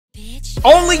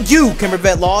Only you can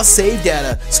prevent lost saved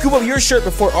data. Scoop up your shirt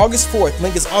before August 4th.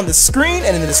 Link is on the screen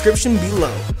and in the description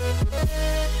below.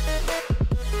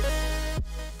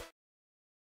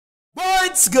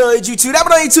 What's good, YouTube?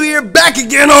 TheKingNappy here, back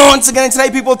again once again today,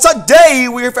 people. Today,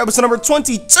 we're here for episode number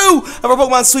 22 of our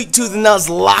Pokemon Sweet Tooth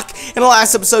Nuzlocke. In the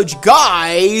last episode, you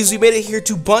guys, we made it here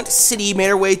to Bunt City, made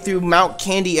our way through Mount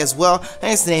Candy as well.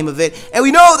 That's the name of it. And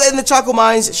we know that in the Choco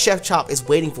Mines, Chef Chop is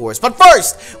waiting for us. But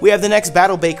first, we have the next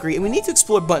Battle Bakery, and we need to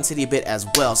explore Bunt City a bit as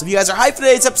well. So if you guys are hyped for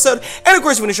today's episode, and of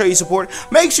course, we want to show you support,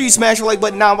 make sure you smash the like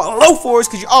button down below for us,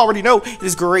 because you already know it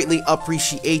is greatly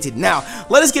appreciated. Now,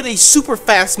 let us get a super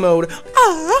fast mode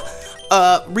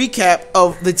recap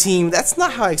of the team. That's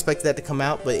not how I expected that to come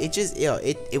out, but it just,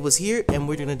 it was here, and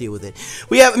we're gonna deal with it.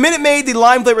 We have Minute Maid, the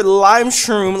lime flavored lime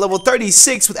shroom, level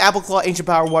 36 with Apple Claw, Ancient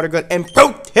Power, Water Gun, and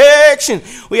Protection.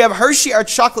 We have Hershey, our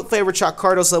chocolate flavored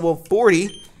Chocardos, level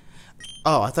 40.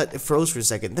 Oh, I thought it froze for a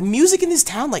second. The music in this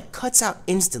town, like, cuts out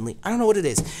instantly. I don't know what it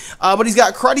is. But he's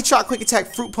got Karate Chop, Quick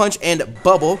Attack, Fruit Punch, and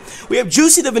Bubble. We have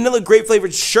Juicy, the vanilla grape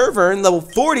flavored Shervern, level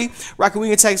 40. Rocket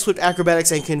Wing Attack, Swift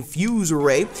Acrobatics, and Confuse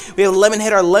Ray. We have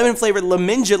Lemonhead, our lemon flavored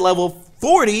Lemonjet, level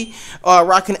 40.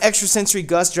 Rocking Extra Sensory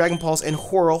Gust, Dragon Pulse, and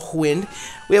Whirlwind.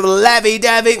 We have Lavy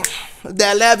Davy.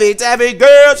 That Lavy Davy,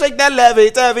 girl, shake that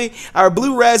Lavy Davy. Our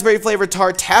blue raspberry flavored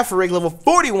tart Tafarig, level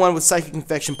 41 with Psychic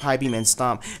Infection, Pie Beam, and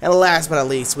Stomp. And last but not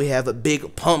least, we have a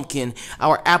Big Pumpkin,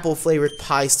 our apple flavored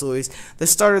pie stories, the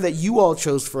starter that you all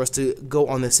chose for us to go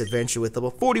on this adventure with, level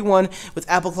 41 with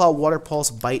Apple Claw, Water Pulse,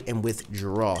 Bite, and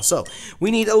Withdraw. So we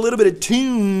need a little bit of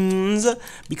tunes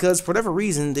because for whatever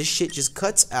reason this shit just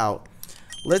cuts out.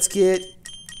 Let's get.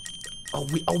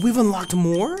 We've unlocked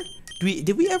more.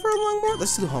 Did we ever unlock more?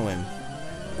 Let's do Hoenn.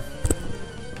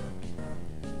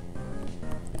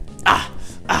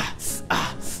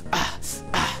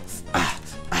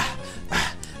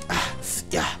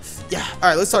 Yeah.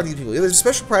 Alright, let's talk to these people. There's a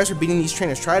special prize for beating these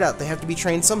trainers. Try it out. They have to be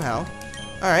trained somehow.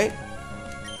 Alright.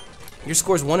 Your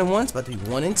score's 1 and 1. It's about to be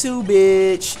 1 and 2,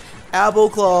 bitch. Apple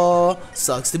Claw.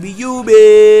 Sucks to be you,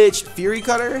 bitch. Fury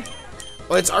Cutter.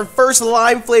 Oh, it's our first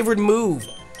lime flavored move.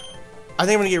 I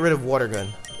think I'm gonna get rid of Water Gun.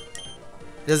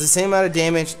 It does the same amount of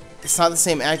damage. It's not the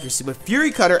same accuracy, but Fury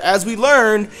Cutter, as we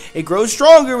learned, it grows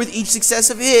stronger with each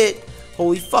successive hit.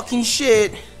 Holy fucking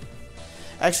shit.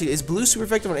 Actually, is blue super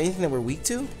effective on anything that we're weak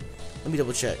to? Let me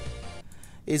double check.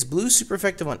 Is blue super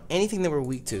effective on anything that we're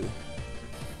weak to?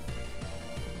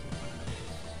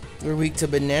 We're weak to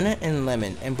banana and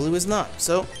lemon, and blue is not,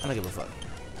 so I don't give a fuck.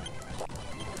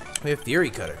 We have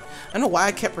Fury Cutter. I don't know why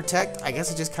I kept Protect. I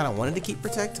guess I just kind of wanted to keep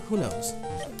Protect. Who knows?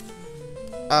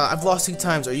 I've lost 2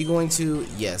 times. Are you going to?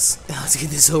 Yes. Let's get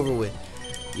this over with.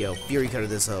 Yo, Fury Cutter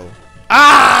this hoe.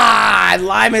 Ah!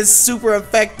 Lime is super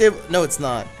effective. No, it's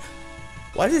not.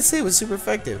 Why did it say it was super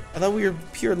effective? I thought we were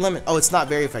pure lemon. Oh, it's not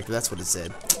very effective. That's what it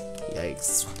said.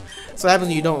 Yikes. So what happens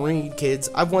when you don't read, kids.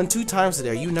 I've won 2 times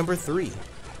today. Are you number 3?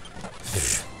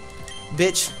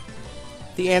 Bitch.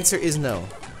 The answer is no.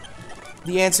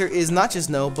 The answer is not just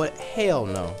no, but hell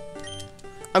no.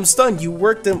 I'm stunned. You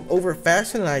worked them over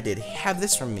faster than I did. Have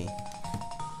this from me.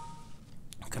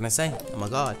 What can I say? I'm a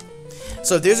god.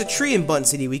 So if there's a tree in Bunt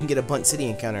City, we can get a Bunt City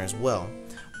encounter as well.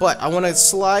 But I want to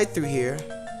slide through here.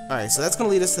 Alright, so that's going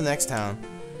to lead us to the next town.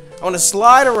 I want to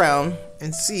slide around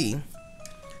and see.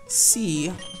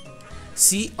 It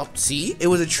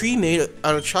was a tree made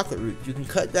out of chocolate root. You can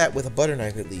cut that with a butter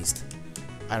knife at least.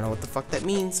 I don't know what the fuck that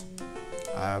means.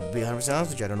 I'll be 100%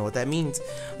 honest with you. I don't know what that means.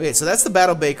 Okay, so that's the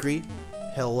Battle Bakery.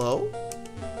 Hello?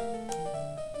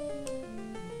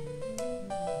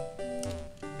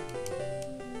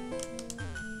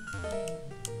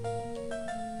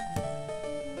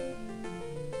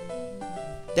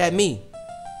 That me.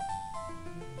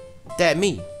 That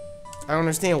me. I don't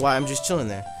understand why I'm just chilling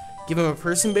there. Give him a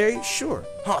person berry? Sure.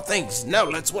 Oh, thanks. Now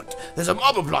let's what? There's a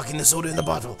marble blocking the soda in the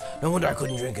bottle. No wonder I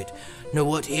couldn't drink it. Know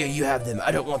what? Here, you have them.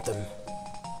 I don't want them.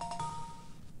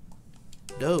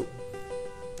 Dope.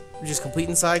 We're just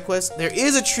completing side quests. There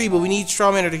is a tree, but we need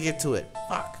Strawmanner to get to it.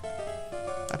 Fuck.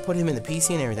 I put him in the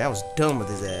PC and everything. I was done with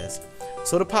his ass.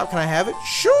 Soda Pop, can I have it?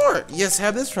 Sure. Yes,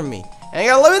 have this from me. And I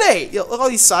got lemonade. Yo, look at all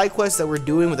these side quests that we're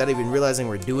doing without even realizing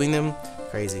we're doing them.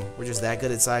 Crazy. We're just that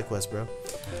good at side quests, bro.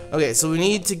 Okay, so we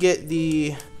need to get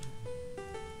the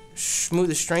Smooth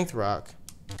the Strength Rock.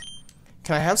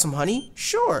 Can I have some honey?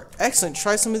 Sure. Excellent.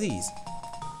 Try some of these.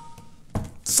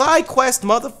 Side quest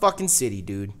motherfucking city,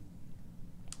 dude.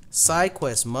 Side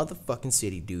quest motherfucking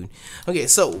city, dude. Okay,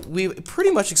 so we've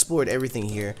pretty much explored everything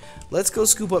here. Let's go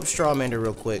scoop up Strawmander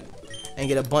real quick and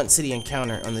get a Bunt City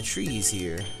encounter on the trees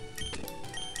here.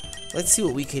 Let's see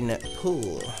what we can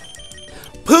pull.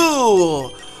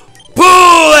 Pull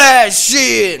that that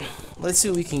shit. Let's see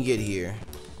what we can get here.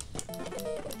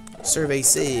 Survey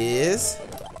says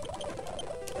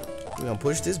we're gonna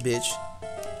push this bitch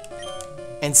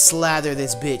and slather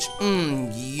this bitch.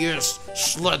 Yes,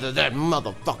 slather that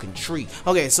motherfucking tree.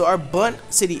 Okay, so our Bunt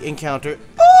City encounter.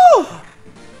 Oh,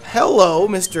 hello,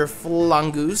 Mr.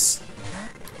 Flangoose.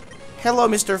 Hello,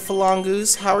 Mr.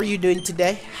 Flangoose. How are you doing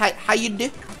today? How you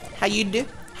do? How you do?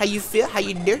 How you feel? How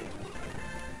you do?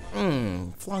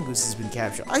 Flangoose has been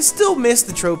captured. I still miss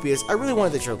the Tropius. I really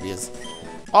wanted the Tropius.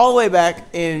 All the way back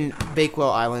in Bakewell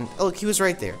Island. Oh, look, he was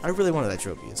right there. I really wanted that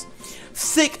Tropius.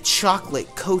 Thick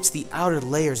chocolate coats the outer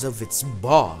layers of its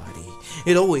body.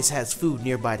 It always has food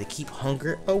nearby to keep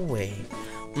hunger away.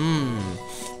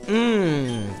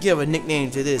 Give a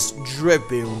nickname to this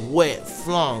dripping wet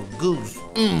Flangoose.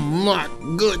 My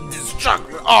goodness,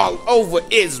 chocolate all over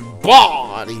its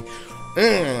body.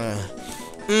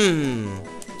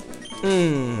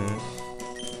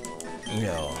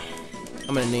 Yo,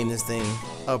 I'm gonna name this thing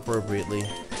appropriately.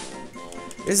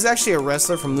 This is actually a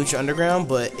wrestler from Lucha Underground,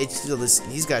 but it's still this.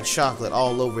 He's got chocolate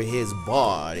all over his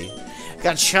body.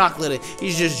 Got chocolate.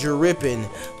 He's just dripping.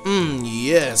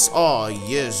 Yes. Oh,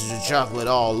 yes. There's chocolate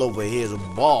all over his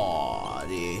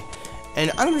body.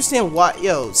 And I don't understand why.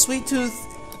 Yo, Sweet Tooth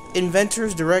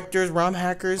inventors, directors, ROM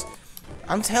hackers.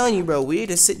 I'm telling you, bro. We need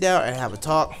to sit down and have a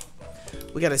talk.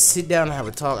 We gotta sit down and have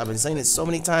a talk. I've been saying this so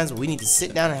many times, but we need to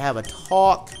sit down and have a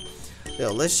talk.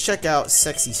 Yo, let's check out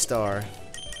Sexy Star.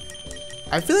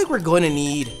 I feel like we're going to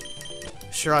need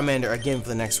Charmander again for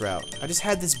the next route. I just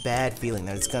had this bad feeling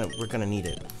that we're gonna need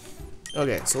it.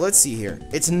 Okay, so let's see here.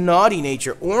 It's Naughty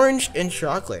Nature, orange and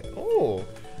chocolate. Oh,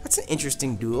 that's an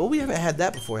interesting duo. We haven't had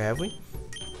that before, have we?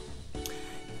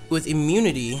 With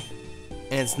immunity,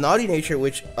 and it's Naughty Nature,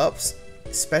 which ups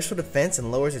special defense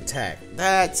and lowers attack.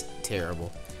 That's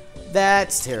terrible.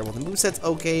 That's terrible. The moveset's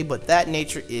okay, but that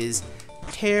nature is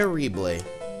terrible.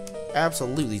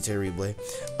 Absolutely terrible.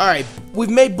 Alright, we've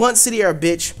made Blunt City our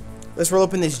bitch. Let's roll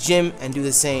up in this gym and do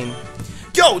the same.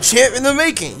 Yo, champ in the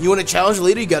making! You want to challenge the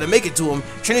leader? You gotta make it to him.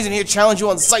 Trainers in here challenge you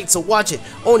on sight, so watch it.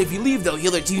 Oh, and if you leave, they'll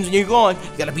heal their teams when you're gone.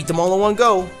 You gotta beat them all in one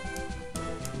go.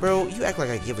 Bro, you act like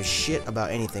I give a shit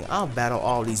about anything. I'll battle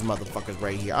all these motherfuckers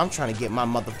right here. I'm trying to get my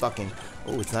motherfucking...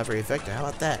 Oh, it's not very effective. How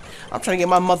about that? I'm trying to get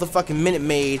my motherfucking Minute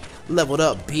Maid leveled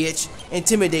up, bitch.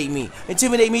 Intimidate me.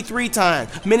 Intimidate me 3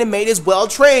 times. Minute Maid is well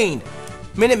trained.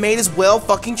 Minute Maid is well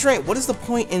fucking trained. What is the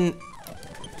point in...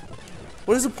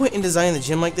 What is the point in designing the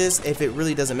gym like this if it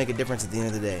really doesn't make a difference at the end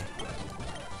of the day?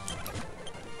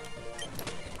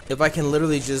 If I can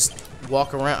literally just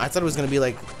walk around... I thought it was going to be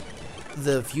like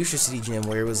the Fuchsia City gym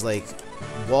where it was like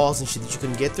walls and shit that you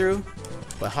couldn't get through.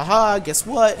 But haha, guess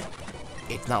what?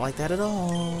 It's not like that at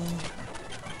all.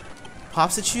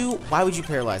 Pops at you? Why would you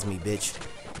paralyze me, bitch?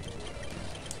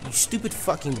 You stupid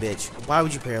fucking bitch. Why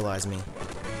would you paralyze me?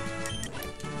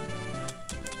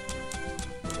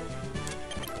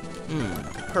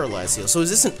 Paralyze heal. So is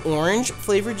this an orange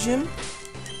flavored gym?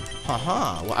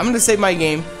 Haha. Well, I'm gonna save my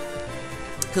game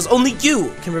because only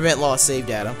you can prevent lost save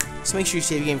data. So make sure you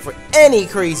save your game before any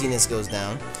craziness goes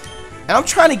down. And I'm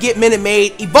trying to get Minute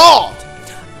Maid evolved.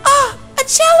 A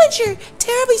challenger!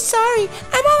 Terribly sorry.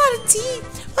 I'm all out of tea.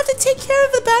 We'll have to take care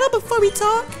of the battle before we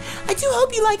talk. I do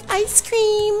hope you like ice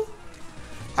cream.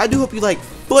 I do hope you like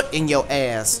foot in your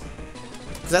ass.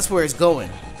 Because that's where it's going.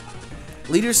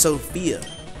 Leader Sophia.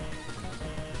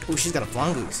 Oh, she's got a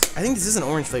Flangoose. I think this is an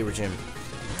orange flavor gym.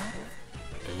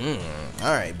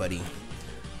 Alright, buddy.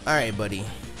 Alright, buddy.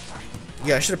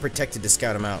 Yeah, I should have protected to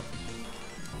scout him out.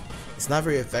 It's not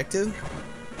very effective.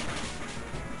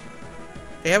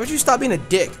 Hey, how about you stop being a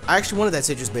dick? I actually wanted that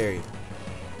citrus berry.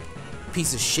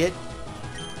 Piece of shit.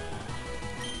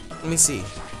 Let me see.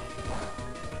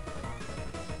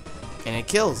 And it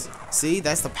kills. See,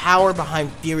 that's the power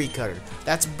behind Fury Cutter.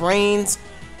 That's brains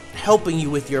helping you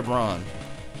with your brawn.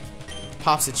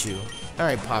 Pops at you.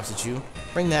 Alright, Pops at you.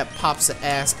 Bring that Pops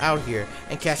ass out here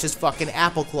and catch this fucking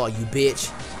apple claw, you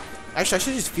bitch. Actually, I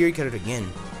should just Fury Cut it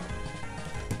again.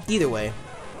 Either way.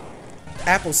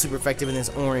 Apple's super effective in this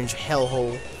orange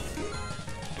hellhole.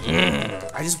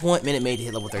 I just want Minute Maid to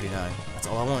hit level 39. That's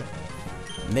all I want.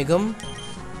 Migum?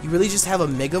 You really just have a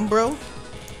Migum, bro?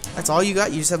 That's all you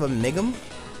got? You just have a Migum?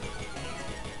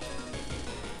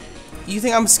 You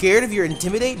think I'm scared of your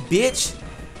Intimidate? Bitch!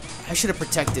 I should have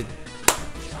protected.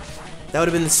 That would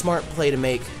have been the smart play to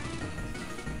make.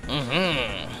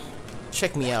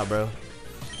 Check me out, bro.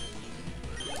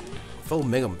 Faux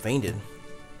Migum fainted.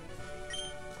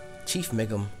 Chief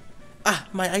Migum. Ah,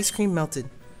 my ice cream melted.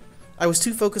 I was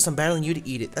too focused on battling you to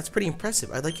eat it. That's pretty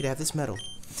impressive. I'd like you to have this medal.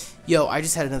 Yo, I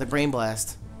just had another brain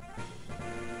blast.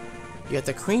 You got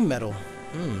the cream medal.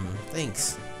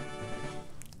 Thanks.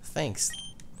 Thanks.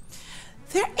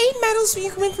 There are 8 medals you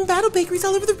can win from battle bakeries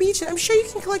all over the region. I'm sure you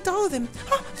can collect all of them.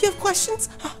 Huh? You have questions?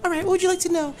 Huh? Alright, what would you like to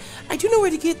know? I do know where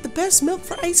to get the best milk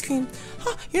for ice cream.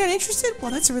 Huh? You're not interested?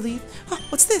 Well, that's a relief. Huh?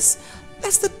 What's this?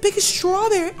 That's the biggest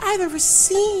strawberry I've ever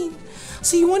seen.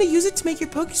 So you want to use it to make your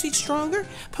Pokesweets stronger?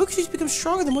 Pokesweets become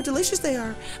stronger the more delicious they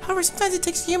are. However, sometimes it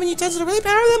takes human utensils to really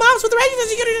power them up with the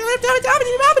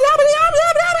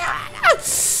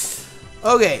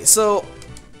Okay, so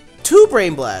 2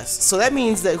 Brain Blasts. So that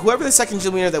means that whoever the second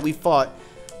gym leader that we fought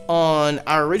on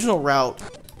our original route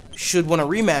should want a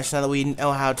rematch now that we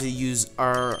know how to use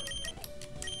our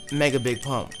Mega Big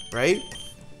Pump, right?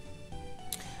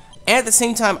 And at the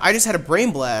same time, I just had a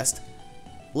Brain Blast.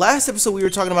 Last episode, we were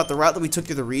talking about the route that we took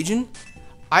through the region.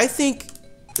 I think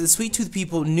the Sweet Tooth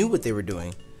people knew what they were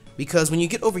doing. Because when you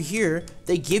get over here,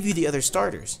 they give you the other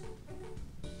starters.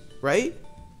 Right?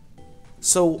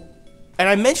 So, and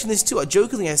I mentioned this too.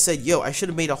 Jokingly, I said, yo, I should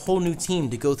have made a whole new team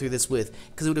to go through this with.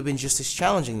 Because it would have been just as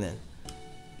challenging then.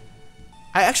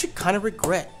 I actually kind of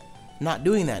regret not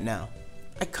doing that now.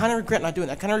 I kind of regret not doing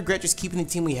that. I kind of regret just keeping the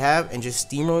team we have and just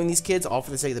steamrolling these kids all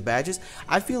for the sake of the badges.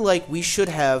 I feel like we should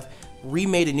have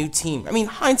remade a new team. I mean,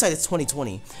 hindsight is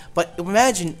 20/20. But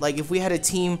imagine, like, if we had a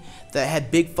team that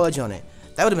had Big Fudge on it.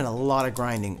 That would have been a lot of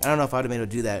grinding. I don't know if I would have been able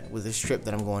to do that with this trip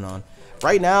that I'm going on.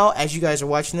 Right now, as you guys are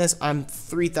watching this, I'm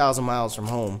 3,000 miles from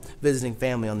home visiting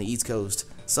family on the East Coast.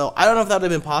 So I don't know if that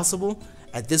would have been possible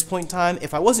at this point in time.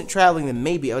 If I wasn't traveling, then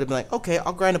maybe I would have been like, okay,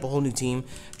 I'll grind up a whole new team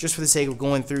just for the sake of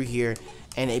going through here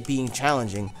and it being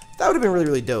challenging. That would have been really,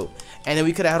 really dope. And then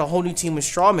we could have had a whole new team with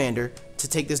Strawmander to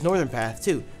take this northern path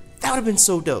too. That would have been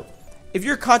so dope. If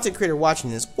you're a content creator watching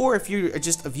this, or if you're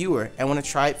just a viewer and want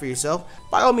to try it for yourself,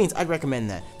 by all means, I'd recommend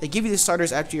that. They give you the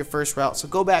starters after your first route, so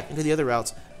go back into the other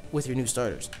routes with your new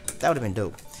starters. That would have been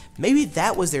dope. Maybe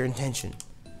that was their intention.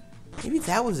 Maybe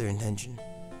that was their intention.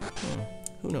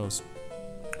 Who knows?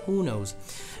 Who knows?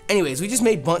 Anyways, we just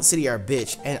made Bunt City our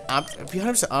bitch, and to be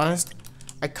 100% honest,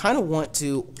 I kind of want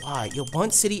to. Why? Yo,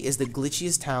 Bunt City is the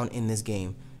glitchiest town in this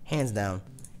game, hands down.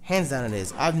 Hands down, it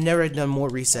is. I've never done more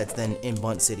resets than in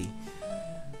Bunt City.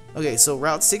 Okay, so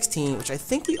Route 16, which I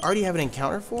think we already have an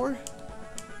encounter for.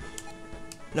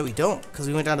 No, we don't, because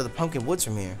we went down to the Pumpkin Woods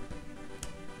from here.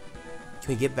 Can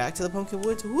we get back to the Pumpkin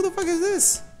Woods? Who the fuck is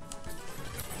this?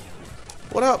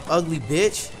 What up, ugly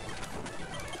bitch?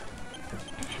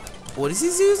 What is he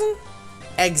using?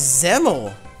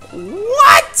 Exemel.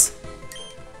 What?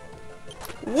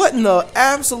 What in the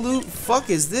absolute fuck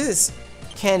is this?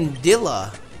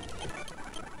 Candilla.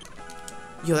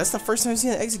 Yo, that's the first time I've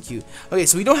seen it execute. Okay,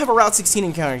 so we don't have a Route 16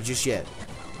 encounter just yet.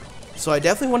 So I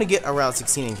definitely want to get a Route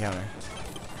 16 encounter.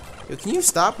 Yo, can you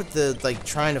stop with the, like,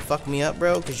 trying to fuck me up,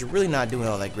 bro? Because you're really not doing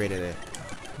all that great at it.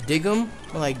 Dig them?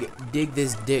 Like, dig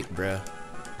this dick, bro.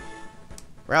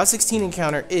 Route 16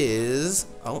 encounter is...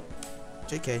 Oh,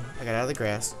 JK. I got out of the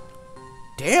grass.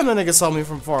 Damn, that nigga saw me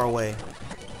from far away.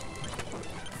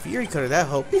 Fury cutter that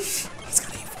hope. He's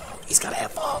gonna evolve. He's gonna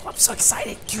evolve. I'm so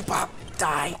excited. Q-Pop,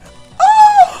 die.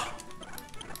 Oh!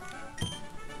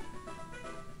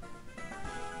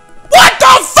 What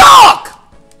the fuck?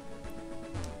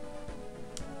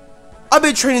 I've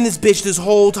been training this bitch this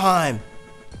whole time.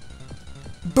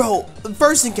 Bro,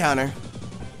 first encounter.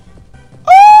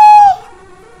 Oh!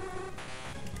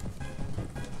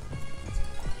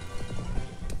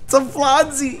 It's a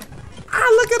Flonzy. Ah,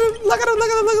 look at him, look at him, look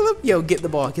at him, look at him. Yo, get the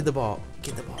ball, get the ball,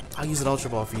 get the ball. I'll use an Ultra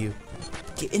Ball for you.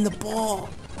 Get in the ball.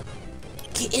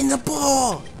 Get in the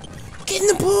ball. Get in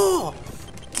the ball.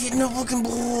 Get in the fucking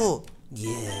ball.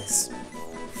 Yes.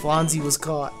 Flonzy was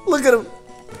caught. Look at him.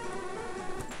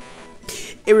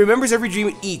 It remembers every dream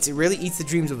it eats. It rarely eats the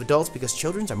dreams of adults because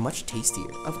children's are much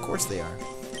tastier. Of course they are.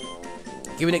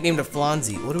 Give a nickname to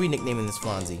Flonzy. What are we nicknaming this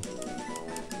Flonzy?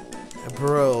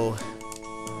 Bro.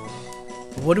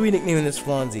 What are we nicknaming this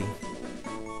Flonzy?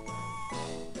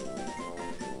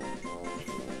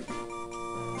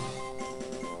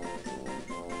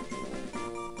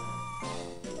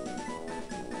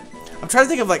 I'm trying to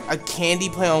think of like a candy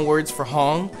play on words for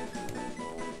Hong,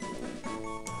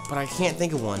 but I can't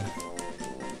think of one.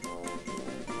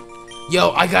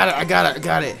 Yo, I got it, I got it, I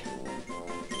got it.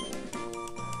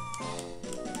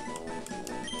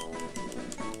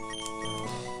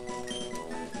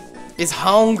 It's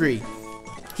HONGgry.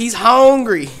 He's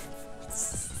HONGgry.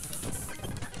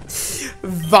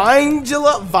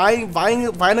 Vinegla?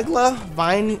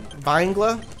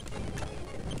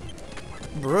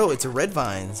 Bro, it's a Red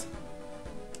Vines.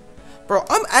 Bro,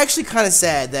 I'm actually kind of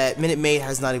sad that Minute Maid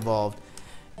has not evolved.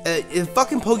 If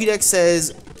fucking Pokédex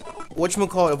says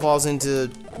whatchamacallit evolves into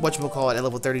whatchamacallit at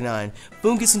level 39.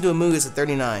 Boom gets into a Amoonguss at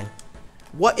 39.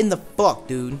 What in the fuck,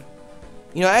 dude?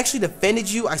 You know, I actually defended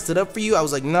you. I stood up for you. I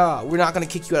was like, nah, we're not gonna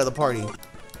kick you out of the party.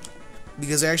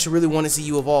 Because I actually really want to see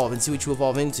you evolve and see what you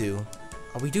evolve into.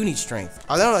 Oh, we do need strength.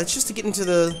 I don't know, it's just to get into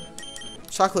the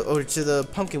chocolate, or to the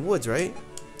pumpkin woods, right?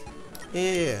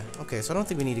 Yeah. Okay, so I don't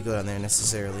think we need to go down there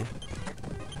necessarily.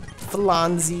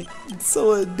 Flonzy. It's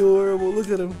so adorable. Look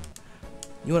at him.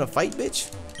 You wanna fight,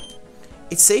 bitch?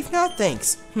 It's safe now?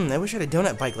 Thanks. I wish I had a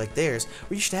donut bike like theirs.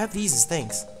 We should have these as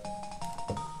thanks.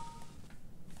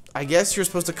 I guess you're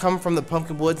supposed to come from the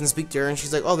pumpkin woods and speak to her, and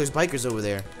she's like, oh, there's bikers over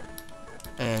there.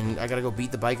 And I gotta go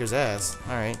beat the biker's ass.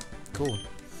 Alright, cool.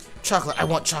 Chocolate, I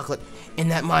want chocolate. In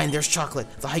that mine, there's chocolate.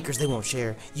 The hikers, they won't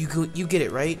share. You get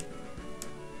it, right?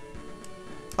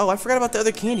 Oh, I forgot about the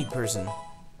other candy person.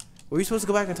 Were we supposed to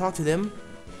go back and talk to them?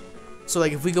 So,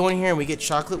 like, if we go in here and we get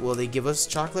chocolate, will they give us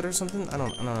chocolate or something? I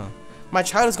don't know. My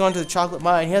child has gone to the chocolate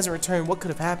mine. He hasn't returned. What could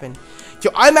have happened?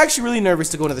 Yo, I'm actually really nervous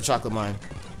to go into the chocolate mine.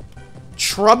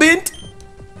 Trubbant?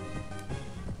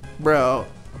 Bro.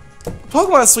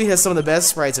 Pokemon Sweet has some of the best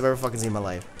sprites I've ever fucking seen in my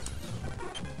life.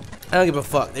 I don't give a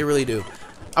fuck. They really do.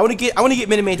 I want to get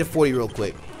Minute Maid to 40 real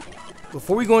quick.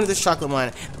 Before we go into this chocolate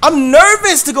mine. I'm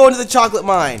nervous to go into the chocolate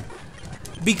mine.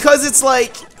 Because it's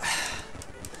like...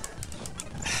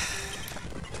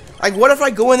 Like, what if I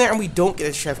go in there and we don't get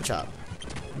a Chef Chop?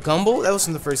 Gumball? That was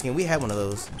from the first game. We had one of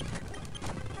those.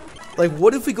 Like,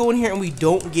 what if we go in here and we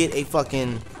don't get a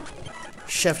fucking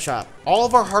Chef Chop? All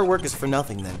of our hard work is for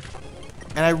nothing then.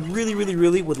 And I really, really,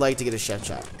 really would like to get a Chef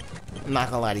Chop. I'm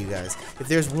not gonna lie to you guys. If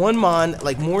there's one mon,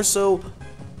 like more so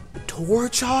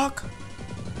Torchok?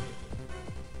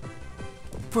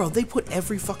 Bro, they put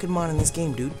every fucking mon in this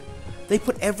game, dude. They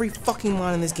put every fucking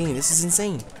mon in this game. This is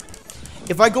insane.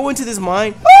 If I go into this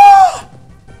mine...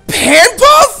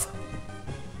 Panpuff?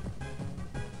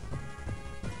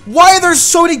 Why are there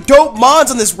so many dope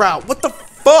mons on this route? What the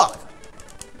fuck?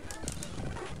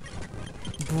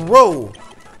 Bro.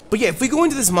 But yeah, if we go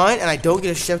into this mine and I don't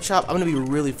get a Chef Chop, I'm gonna be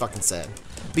really fucking sad.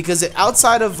 Because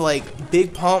outside of like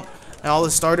Big Pump and all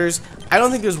the starters, I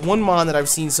don't think there's one mon that I've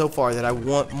seen so far that I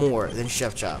want more than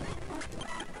Chef Chop.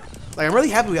 Like, I'm really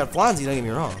happy we got Flonzy, don't get me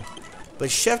wrong.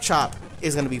 But Chef Chop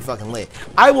is gonna be fucking lit.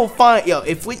 I will find, yo,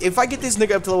 if I get this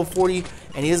nigga up to level 40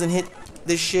 and he doesn't hit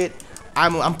this shit,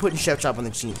 I'm putting Chef Chop on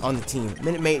the team.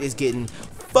 Minute Maid is getting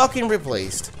fucking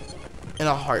replaced in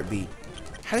a heartbeat.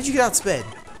 How did you get outsped?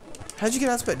 How did you get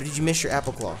outsped? Did you miss your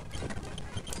Apple Claw?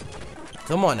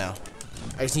 Come on now.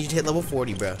 I just need you to hit level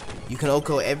 40, bro. You can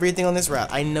OHKO everything on this route.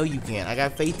 I know you can. I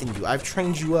got faith in you. I've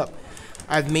trained you up.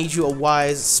 I've made you a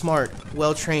wise, smart,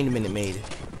 well-trained Minute Maid.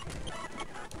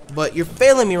 But you're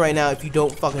failing me right now if you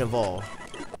don't fucking evolve.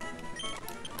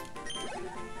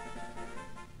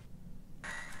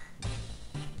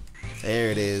 There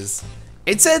it is.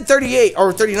 It said 38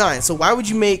 or 39, so why would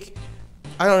you make...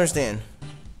 I don't understand.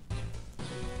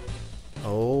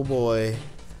 Oh boy.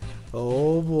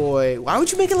 Oh boy. Why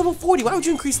would you make it level 40? Why would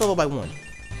you increase level by 1?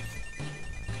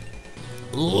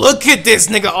 Look at this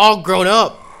nigga all grown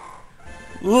up.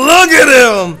 Look at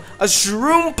him! A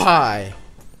shroom pie.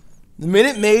 The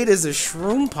Minute Maid is a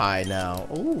shroom pie now.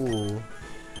 Ooh.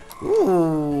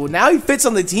 Ooh. Now he fits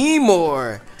on the team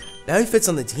more. Now he fits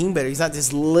on the team better. He's not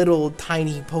this little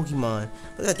tiny Pokemon.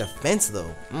 Look at that defense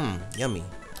though. Yummy.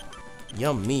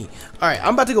 Yummy. Alright,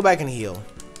 I'm about to go back and heal.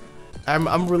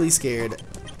 I'm really scared.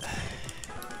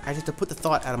 I just have to put the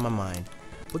thought out of my mind.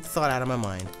 Put the thought out of my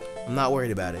mind. I'm not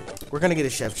worried about it. We're gonna get a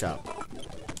Chef Chop.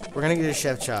 We're gonna get a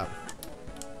Chef Chop.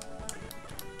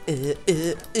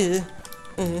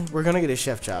 We're gonna get a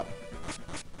Chef Chop.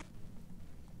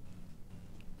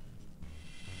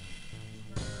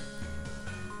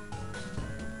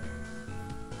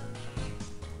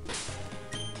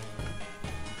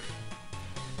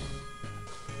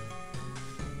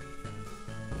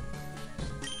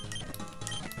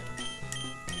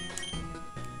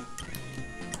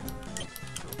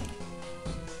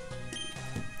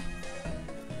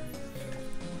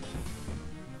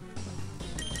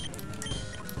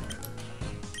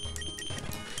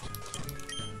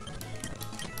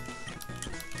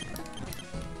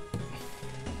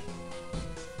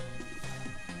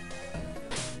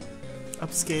 I'm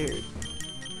scared.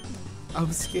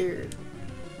 I'm scared.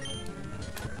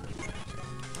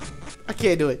 I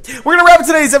can't do it. We're gonna wrap up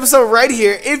today's episode right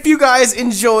here. If you guys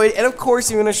enjoyed, and of course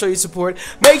you're gonna show your support,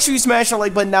 make sure you smash that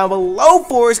like button down below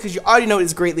for us, because you already know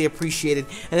it's greatly appreciated.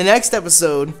 In the next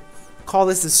episode, call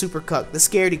this the super cuck, the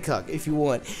scaredy cuck, if you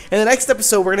want. In the next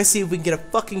episode, we're gonna see if we can get a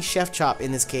fucking Chef Chop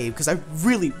in this cave, because I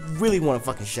really, really want a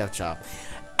fucking Chef Chop.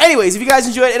 Anyways, if you guys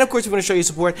enjoyed, and of course you want to show your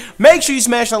support, make sure you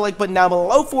smash that like button down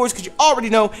below for us, because you already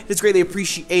know it's greatly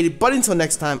appreciated. But until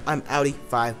next time, I'm Audi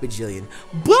 5 Bajillion.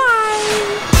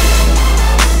 Bye!